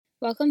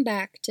Welcome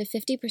back to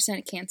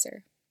 50%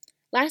 Cancer.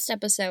 Last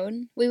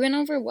episode, we went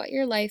over what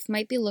your life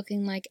might be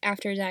looking like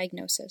after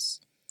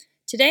diagnosis.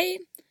 Today,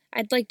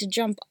 I'd like to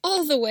jump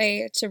all the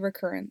way to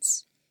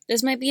recurrence.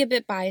 This might be a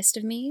bit biased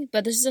of me,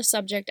 but this is a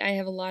subject I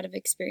have a lot of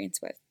experience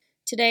with.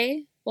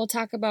 Today, we'll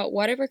talk about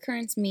what a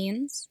recurrence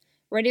means,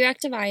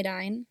 radioactive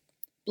iodine,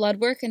 blood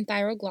work and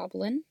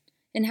thyroglobulin,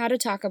 and how to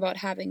talk about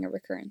having a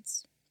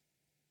recurrence.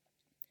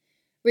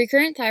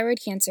 Recurrent thyroid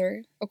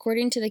cancer,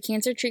 according to the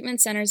Cancer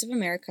Treatment Centers of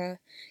America,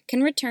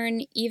 can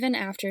return even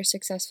after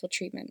successful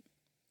treatment.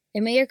 It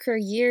may occur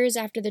years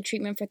after the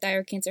treatment for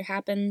thyroid cancer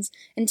happens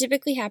and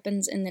typically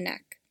happens in the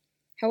neck.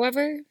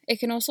 However, it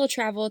can also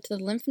travel to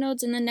the lymph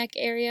nodes in the neck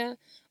area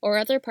or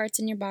other parts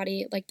in your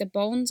body like the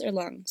bones or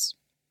lungs.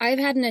 I've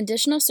had an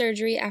additional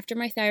surgery after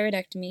my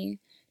thyroidectomy,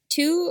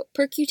 2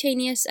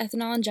 percutaneous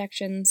ethanol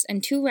injections,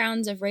 and 2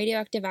 rounds of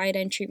radioactive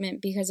iodine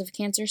treatment because of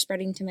cancer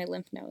spreading to my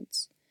lymph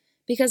nodes.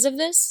 Because of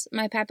this,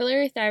 my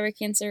papillary thyroid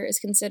cancer is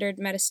considered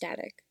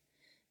metastatic.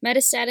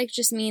 Metastatic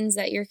just means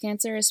that your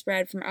cancer has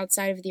spread from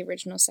outside of the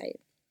original site.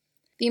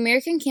 The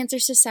American Cancer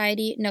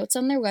Society notes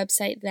on their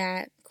website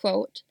that,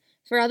 quote,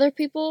 for other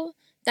people,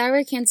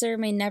 thyroid cancer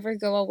may never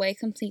go away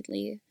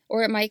completely,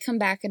 or it might come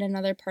back in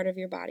another part of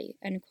your body,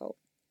 end quote.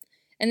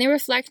 And they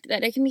reflect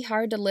that it can be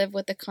hard to live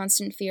with the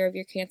constant fear of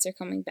your cancer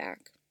coming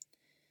back.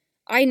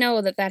 I know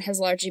that has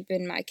largely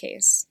been my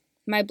case.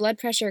 My blood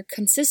pressure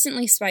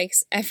consistently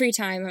spikes every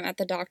time I'm at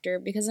the doctor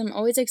because I'm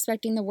always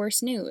expecting the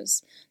worst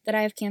news, that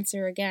I have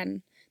cancer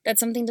again, that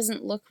something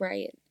doesn't look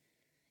right.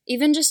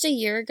 Even just a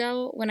year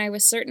ago, when I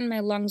was certain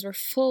my lungs were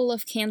full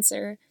of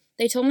cancer,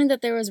 they told me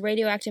that there was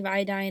radioactive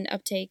iodine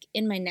uptake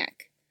in my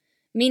neck,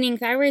 meaning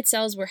thyroid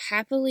cells were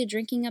happily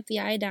drinking up the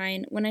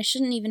iodine when I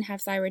shouldn't even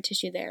have thyroid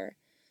tissue there.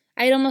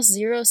 I had almost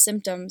 0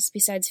 symptoms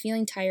besides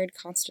feeling tired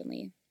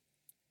constantly.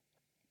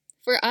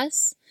 For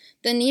us,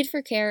 the need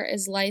for care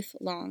is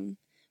lifelong.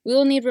 We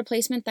will need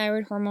replacement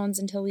thyroid hormones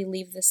until we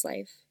leave this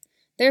life.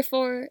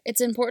 Therefore,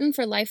 it's important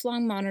for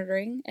lifelong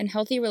monitoring and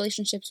healthy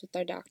relationships with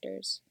our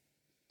doctors.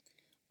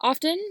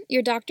 Often,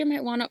 your doctor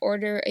might want to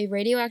order a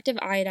radioactive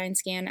iodine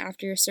scan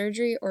after your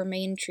surgery or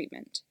main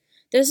treatment.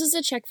 This is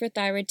a check for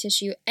thyroid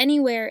tissue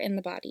anywhere in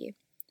the body.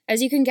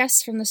 As you can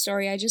guess from the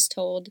story I just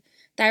told,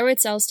 thyroid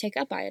cells take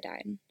up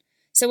iodine.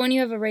 So when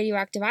you have a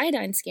radioactive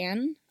iodine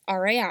scan,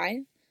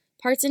 RAI,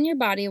 parts in your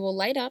body will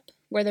light up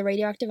where the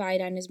radioactive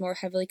iodine is more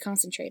heavily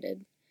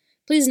concentrated.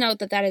 Please note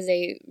that is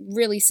a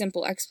really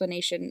simple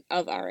explanation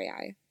of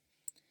RAI.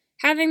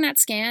 Having that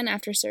scan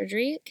after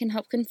surgery can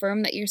help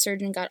confirm that your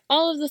surgeon got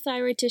all of the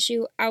thyroid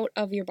tissue out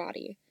of your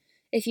body.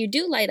 If you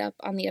do light up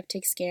on the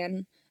uptake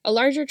scan, a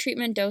larger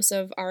treatment dose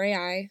of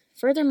RAI,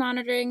 further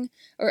monitoring,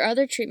 or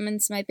other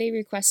treatments might be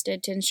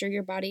requested to ensure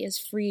your body is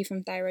free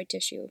from thyroid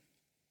tissue.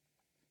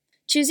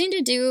 Choosing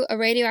to do a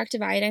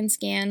radioactive iodine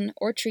scan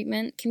or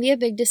treatment can be a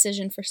big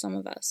decision for some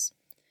of us.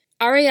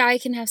 RAI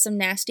can have some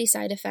nasty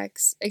side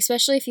effects,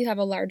 especially if you have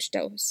a large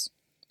dose.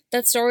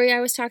 That story I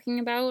was talking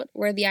about,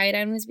 where the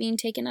iodine was being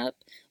taken up,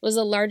 was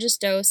the largest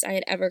dose I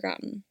had ever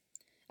gotten.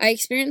 I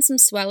experienced some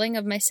swelling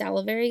of my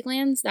salivary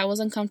glands that was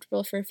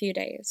uncomfortable for a few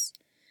days.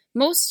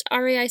 Most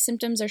RAI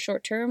symptoms are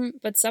short-term,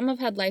 but some have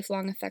had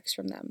lifelong effects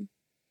from them.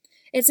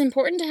 It's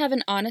important to have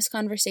an honest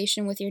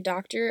conversation with your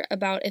doctor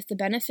about if the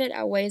benefit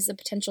outweighs the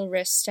potential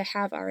risks to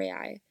have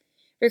RAI.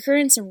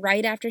 Recurrence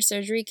right after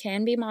surgery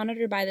can be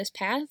monitored by this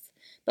path,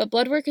 but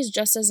blood work is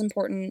just as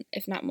important,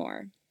 if not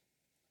more.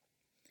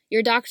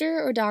 Your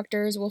doctor or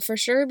doctors will for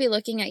sure be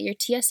looking at your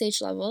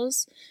TSH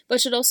levels,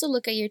 but should also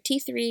look at your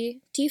T3,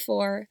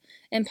 T4,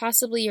 and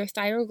possibly your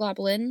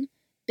thyroglobulin,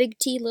 big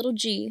T, little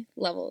g,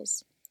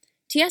 levels.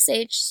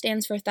 TSH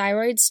stands for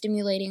thyroid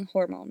stimulating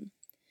hormone.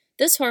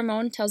 This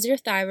hormone tells your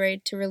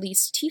thyroid to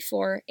release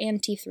T4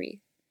 and T3.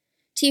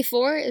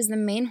 T4 is the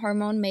main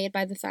hormone made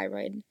by the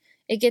thyroid.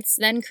 It gets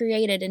then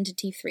created into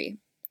T3.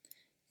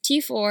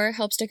 T4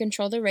 helps to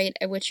control the rate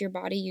at which your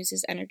body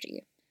uses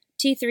energy.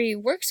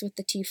 T3 works with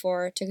the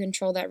T4 to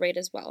control that rate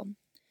as well.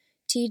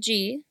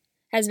 TG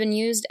has been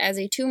used as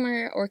a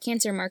tumor or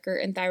cancer marker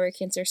in thyroid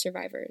cancer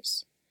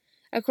survivors.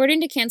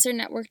 According to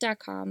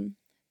CancerNetwork.com,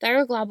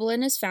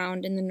 thyroglobulin is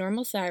found in the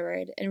normal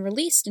thyroid and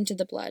released into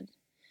the blood.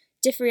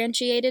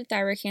 Differentiated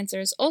thyroid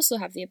cancers also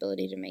have the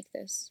ability to make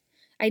this.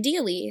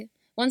 Ideally,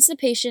 once the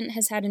patient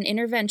has had an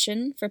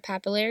intervention for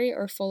papillary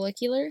or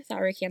follicular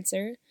thyroid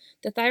cancer,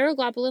 the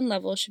thyroglobulin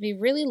level should be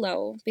really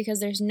low because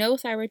there's no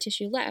thyroid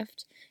tissue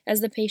left,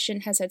 as the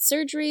patient has had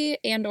surgery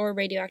and/or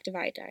radioactive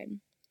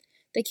iodine.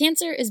 The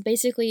cancer is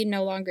basically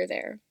no longer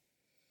there.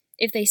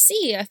 If they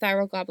see a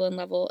thyroglobulin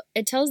level,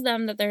 it tells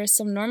them that there is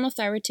some normal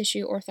thyroid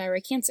tissue or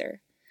thyroid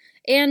cancer.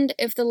 And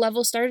if the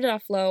level started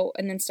off low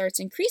and then starts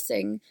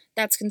increasing,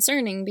 that's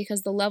concerning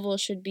because the level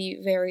should be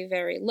very,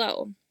 very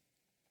low.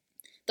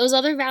 Those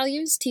other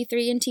values,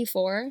 T3 and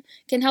T4,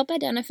 can help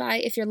identify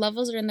if your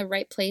levels are in the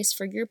right place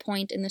for your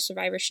point in the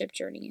survivorship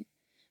journey.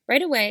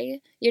 Right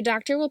away, your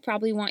doctor will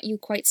probably want you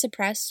quite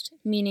suppressed,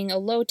 meaning a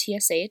low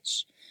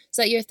TSH,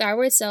 so that your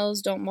thyroid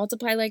cells don't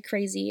multiply like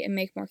crazy and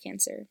make more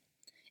cancer.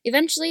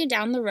 Eventually,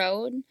 down the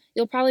road,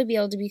 you'll probably be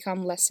able to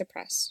become less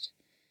suppressed.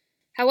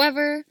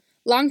 However,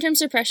 long-term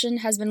suppression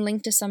has been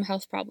linked to some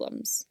health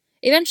problems.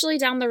 Eventually,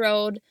 down the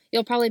road,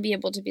 you'll probably be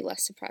able to be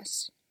less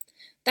suppressed.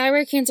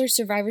 Thyroid cancer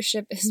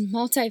survivorship is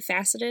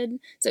multifaceted,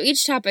 so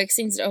each topic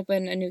seems to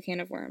open a new can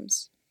of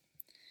worms.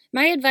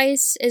 My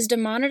advice is to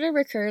monitor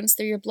recurrence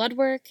through your blood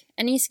work,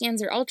 any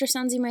scans or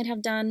ultrasounds you might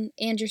have done,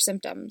 and your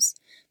symptoms.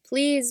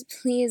 Please,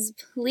 please,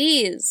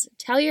 please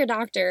tell your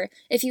doctor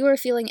if you are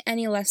feeling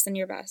any less than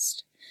your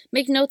best.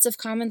 Make notes of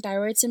common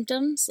thyroid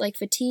symptoms like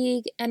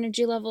fatigue,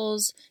 energy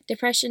levels,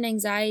 depression,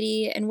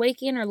 anxiety, and weight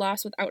gain or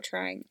loss without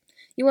trying.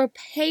 You are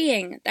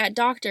paying that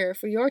doctor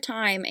for your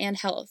time and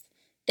health.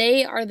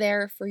 They are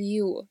there for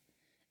you.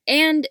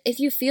 And if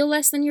you feel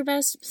less than your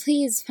best,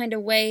 please find a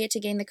way to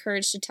gain the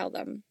courage to tell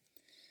them.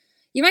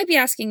 You might be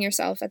asking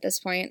yourself at this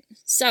point,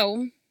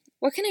 so,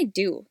 what can I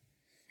do?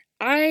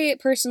 I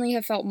personally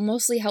have felt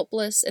mostly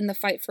helpless in the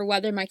fight for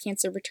whether my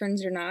cancer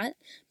returns or not,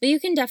 but you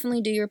can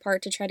definitely do your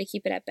part to try to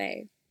keep it at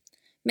bay.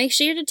 Make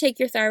sure to take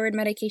your thyroid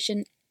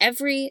medication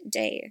every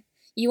day.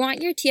 You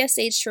want your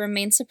TSH to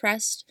remain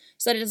suppressed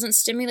so that it doesn't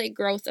stimulate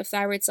growth of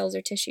thyroid cells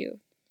or tissue.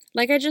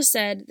 Like I just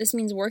said, this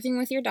means working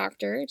with your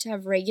doctor to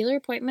have regular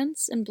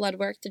appointments and blood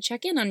work to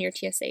check in on your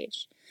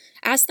TSH.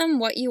 Ask them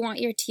what you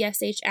want your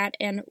TSH at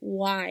and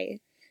why.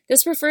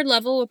 This preferred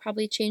level will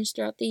probably change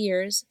throughout the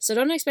years, so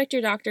don't expect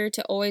your doctor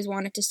to always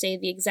want it to stay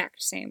the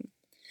exact same.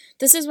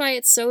 This is why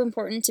it's so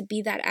important to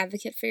be that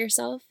advocate for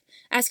yourself,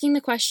 asking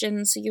the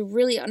questions so you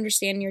really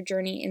understand your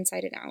journey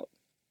inside and out.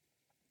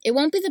 It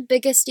won't be the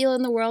biggest deal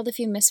in the world if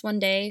you miss one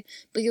day,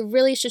 but you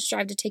really should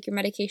strive to take your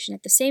medication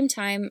at the same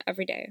time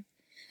every day.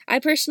 I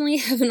personally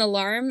have an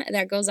alarm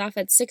that goes off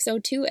at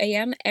 6:02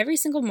 a.m. every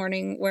single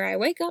morning where I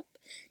wake up,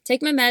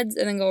 take my meds,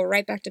 and then go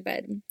right back to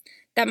bed.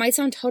 That might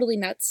sound totally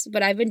nuts,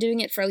 but I've been doing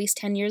it for at least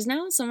 10 years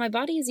now, so my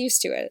body is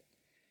used to it.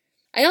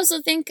 I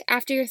also think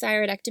after your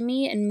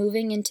thyroidectomy and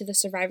moving into the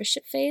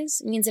survivorship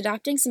phase means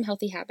adopting some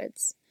healthy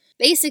habits.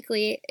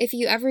 Basically, if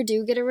you ever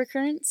do get a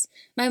recurrence,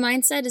 my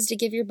mindset is to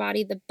give your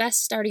body the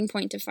best starting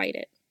point to fight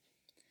it.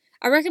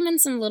 I recommend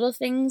some little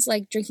things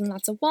like drinking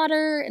lots of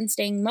water and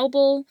staying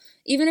mobile,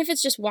 even if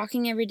it's just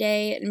walking every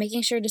day and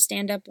making sure to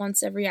stand up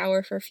once every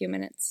hour for a few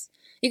minutes.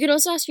 You could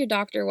also ask your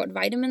doctor what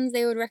vitamins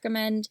they would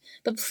recommend,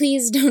 but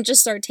please don't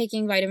just start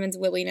taking vitamins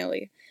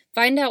willy-nilly.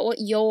 Find out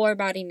what your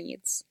body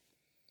needs.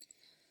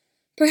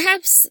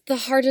 Perhaps the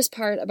hardest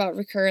part about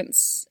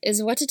recurrence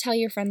is what to tell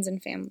your friends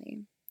and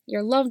family,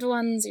 your loved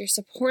ones, your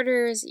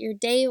supporters, your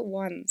day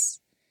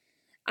ones.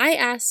 I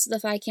asked the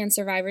ThyCan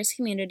survivors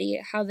community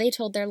how they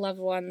told their loved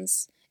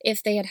ones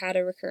if they had had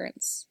a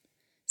recurrence.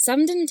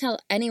 Some didn't tell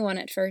anyone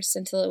at first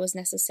until it was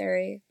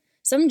necessary.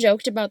 Some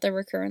joked about their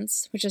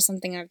recurrence, which is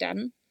something I've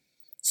done.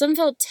 Some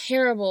felt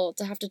terrible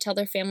to have to tell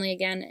their family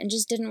again and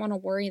just didn't want to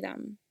worry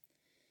them.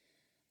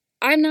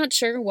 I'm not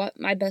sure what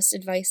my best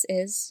advice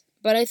is,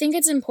 but I think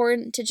it's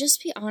important to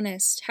just be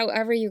honest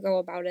however you go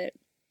about it.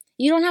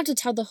 You don't have to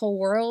tell the whole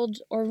world,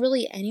 or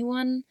really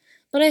anyone,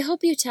 but I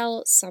hope you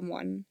tell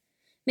someone.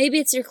 Maybe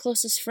it's your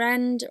closest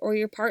friend, or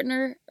your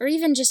partner, or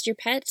even just your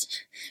pet,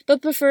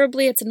 but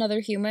preferably it's another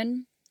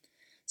human.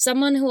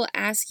 Someone who will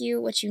ask you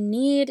what you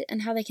need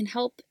and how they can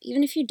help,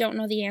 even if you don't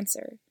know the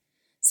answer.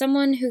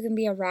 Someone who can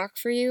be a rock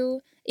for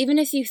you, even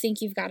if you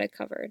think you've got it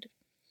covered.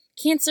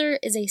 Cancer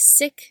is a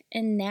sick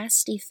and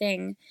nasty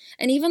thing,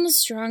 and even the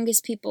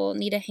strongest people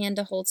need a hand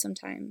to hold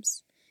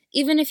sometimes.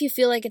 Even if you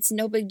feel like it's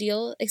no big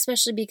deal,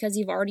 especially because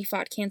you've already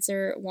fought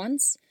cancer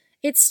once,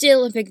 it's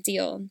still a big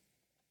deal.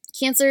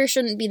 Cancer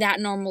shouldn't be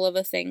that normal of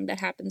a thing that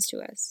happens to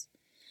us.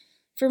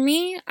 For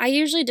me, I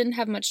usually didn't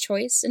have much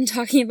choice in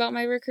talking about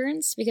my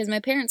recurrence because my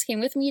parents came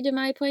with me to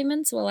my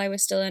appointments while I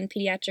was still in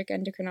pediatric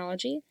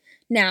endocrinology.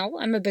 Now,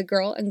 I'm a big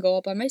girl and go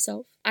all by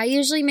myself. I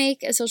usually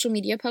make a social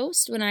media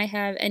post when I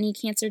have any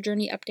cancer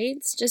journey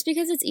updates, just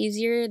because it's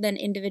easier than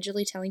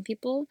individually telling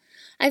people.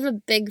 I have a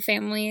big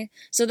family,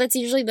 so that's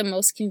usually the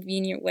most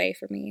convenient way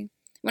for me.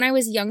 When I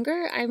was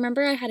younger, I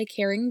remember I had a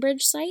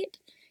CaringBridge site.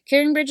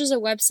 CaringBridge is a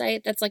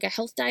website that's like a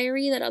health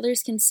diary that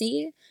others can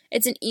see.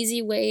 It's an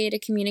easy way to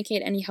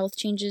communicate any health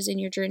changes in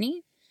your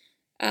journey.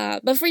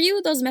 But for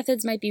you, those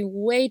methods might be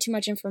way too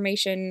much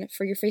information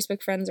for your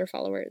Facebook friends or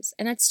followers,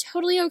 and that's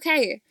totally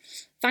okay.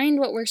 Find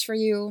what works for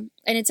you,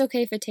 and it's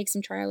okay if it takes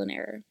some trial and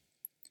error.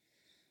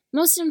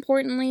 Most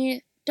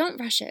importantly, don't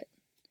rush it.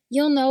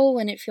 You'll know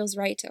when it feels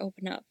right to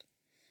open up.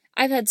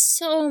 I've had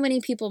so many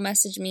people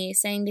message me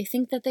saying they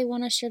think that they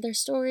want to share their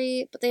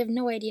story, but they have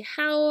no idea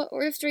how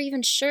or if they're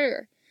even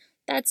sure.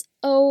 That's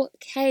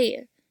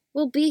okay.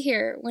 We'll be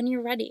here when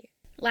you're ready.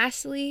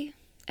 Lastly,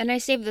 and I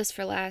saved this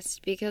for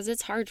last because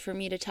it's hard for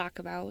me to talk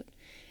about,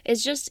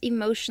 is just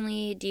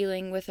emotionally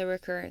dealing with a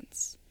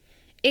recurrence.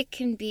 It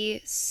can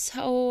be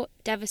so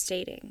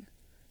devastating,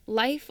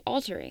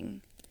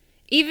 life-altering.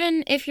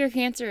 Even if your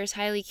cancer is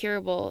highly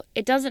curable,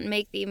 it doesn't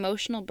make the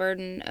emotional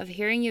burden of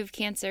hearing you have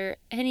cancer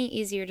any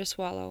easier to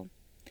swallow.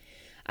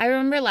 I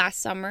remember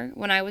last summer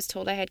when I was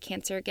told I had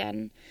cancer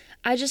again,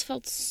 I just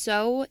felt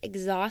so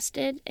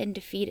exhausted and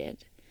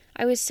defeated.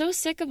 I was so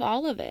sick of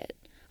all of it.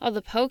 All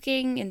the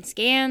poking and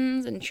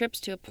scans and trips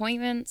to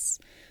appointments,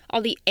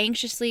 all the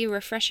anxiously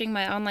refreshing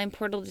my online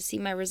portal to see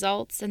my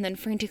results and then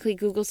frantically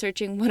Google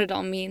searching what it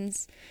all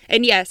means.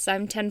 And yes,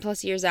 I'm 10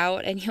 plus years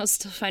out and you'll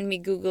still find me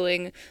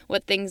Googling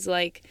what things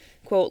like,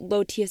 quote,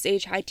 low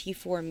TSH, high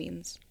T4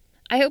 means.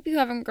 I hope you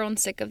haven't grown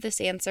sick of this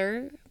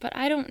answer, but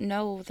I don't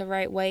know the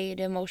right way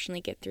to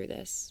emotionally get through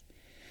this.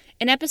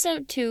 In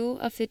episode 2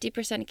 of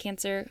 50%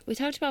 Cancer, we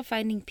talked about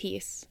finding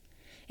peace.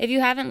 If you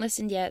haven't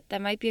listened yet,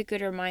 that might be a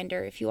good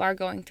reminder if you are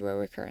going through a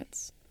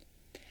recurrence.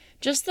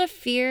 Just the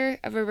fear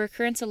of a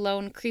recurrence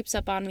alone creeps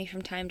up on me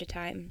from time to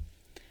time.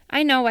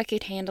 I know I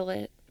could handle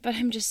it, but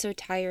I'm just so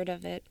tired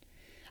of it.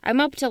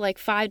 I'm up to like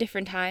 5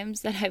 different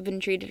times that I've been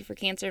treated for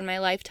cancer in my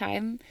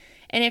lifetime,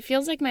 and it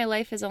feels like my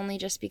life has only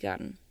just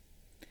begun.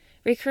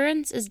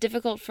 Recurrence is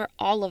difficult for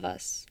all of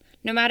us,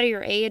 no matter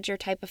your age or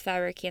type of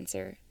thyroid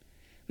cancer.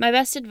 My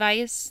best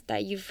advice,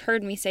 that you've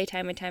heard me say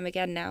time and time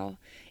again now,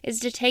 is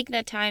to take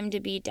that time to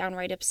be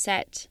downright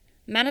upset,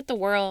 mad at the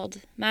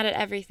world, mad at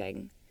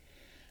everything.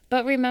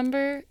 But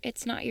remember,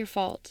 it's not your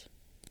fault.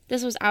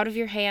 This was out of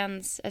your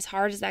hands, as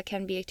hard as that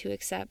can be to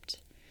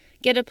accept.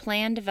 Get a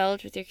plan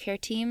developed with your care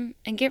team,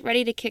 and get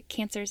ready to kick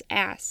cancer's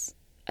ass.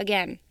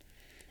 Again.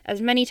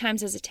 As many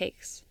times as it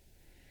takes.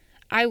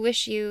 I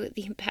wish you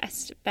the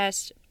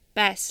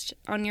best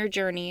on your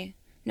journey,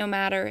 no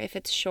matter if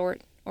it's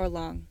short or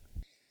long.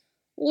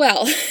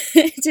 Well,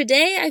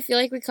 today I feel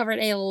like we covered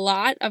a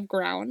lot of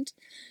ground.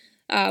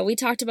 We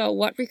talked about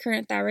what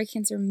recurrent thyroid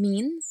cancer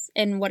means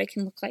and what it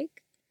can look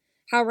like,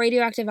 how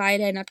radioactive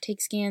iodine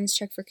uptake scans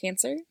check for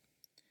cancer,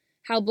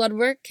 how blood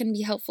work can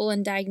be helpful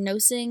in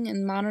diagnosing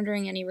and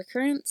monitoring any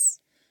recurrence,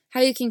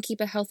 how you can keep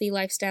a healthy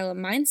lifestyle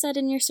and mindset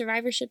in your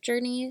survivorship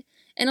journey,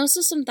 and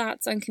also some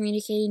thoughts on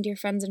communicating to your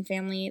friends and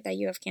family that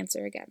you have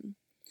cancer again.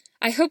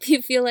 I hope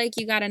you feel like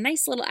you got a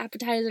nice little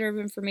appetizer of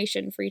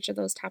information for each of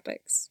those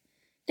topics.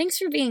 Thanks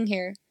for being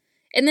here.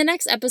 In the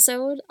next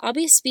episode, I'll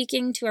be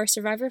speaking to our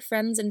survivor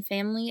friends and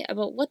family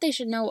about what they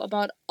should know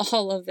about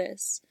all of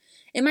this.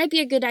 It might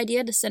be a good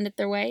idea to send it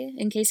their way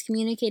in case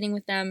communicating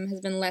with them has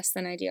been less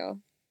than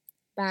ideal.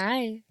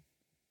 Bye.